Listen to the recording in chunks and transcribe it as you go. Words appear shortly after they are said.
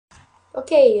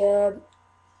Okay,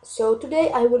 so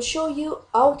today I will show you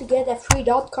how to get a free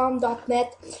 .com,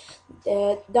 .net,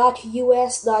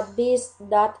 .us, .biz,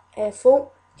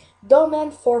 .info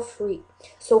domain for free.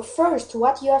 So first,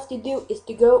 what you have to do is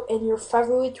to go in your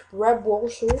favorite web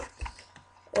browser.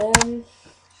 I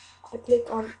click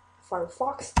on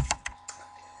Firefox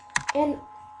and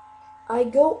I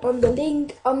go on the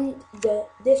link on the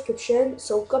description.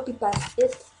 So copy paste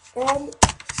it and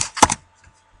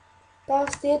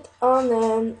paste it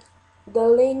on the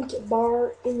link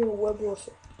bar in your web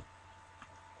browser.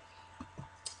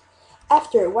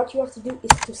 After, what you have to do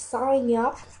is to sign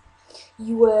up.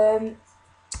 You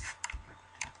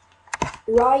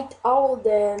write all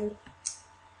the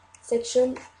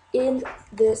section in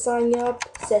the sign up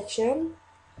section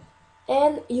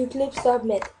and you click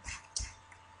submit.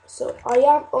 So I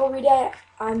have already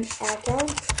an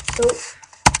account, so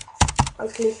I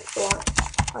click or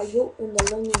I go in the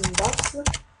login box.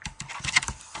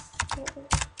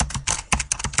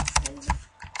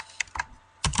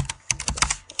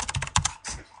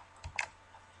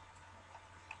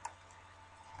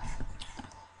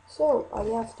 So I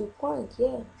have to point,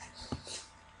 yeah.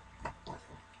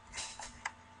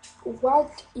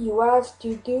 What you have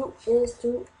to do is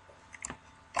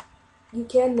you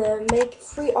can make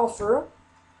free offer,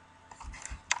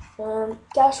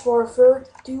 cash for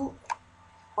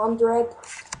 200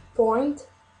 point,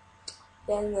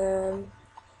 and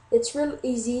it's real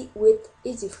easy with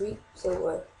Easy Free.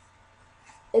 So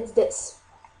it's this.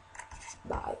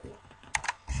 Bye.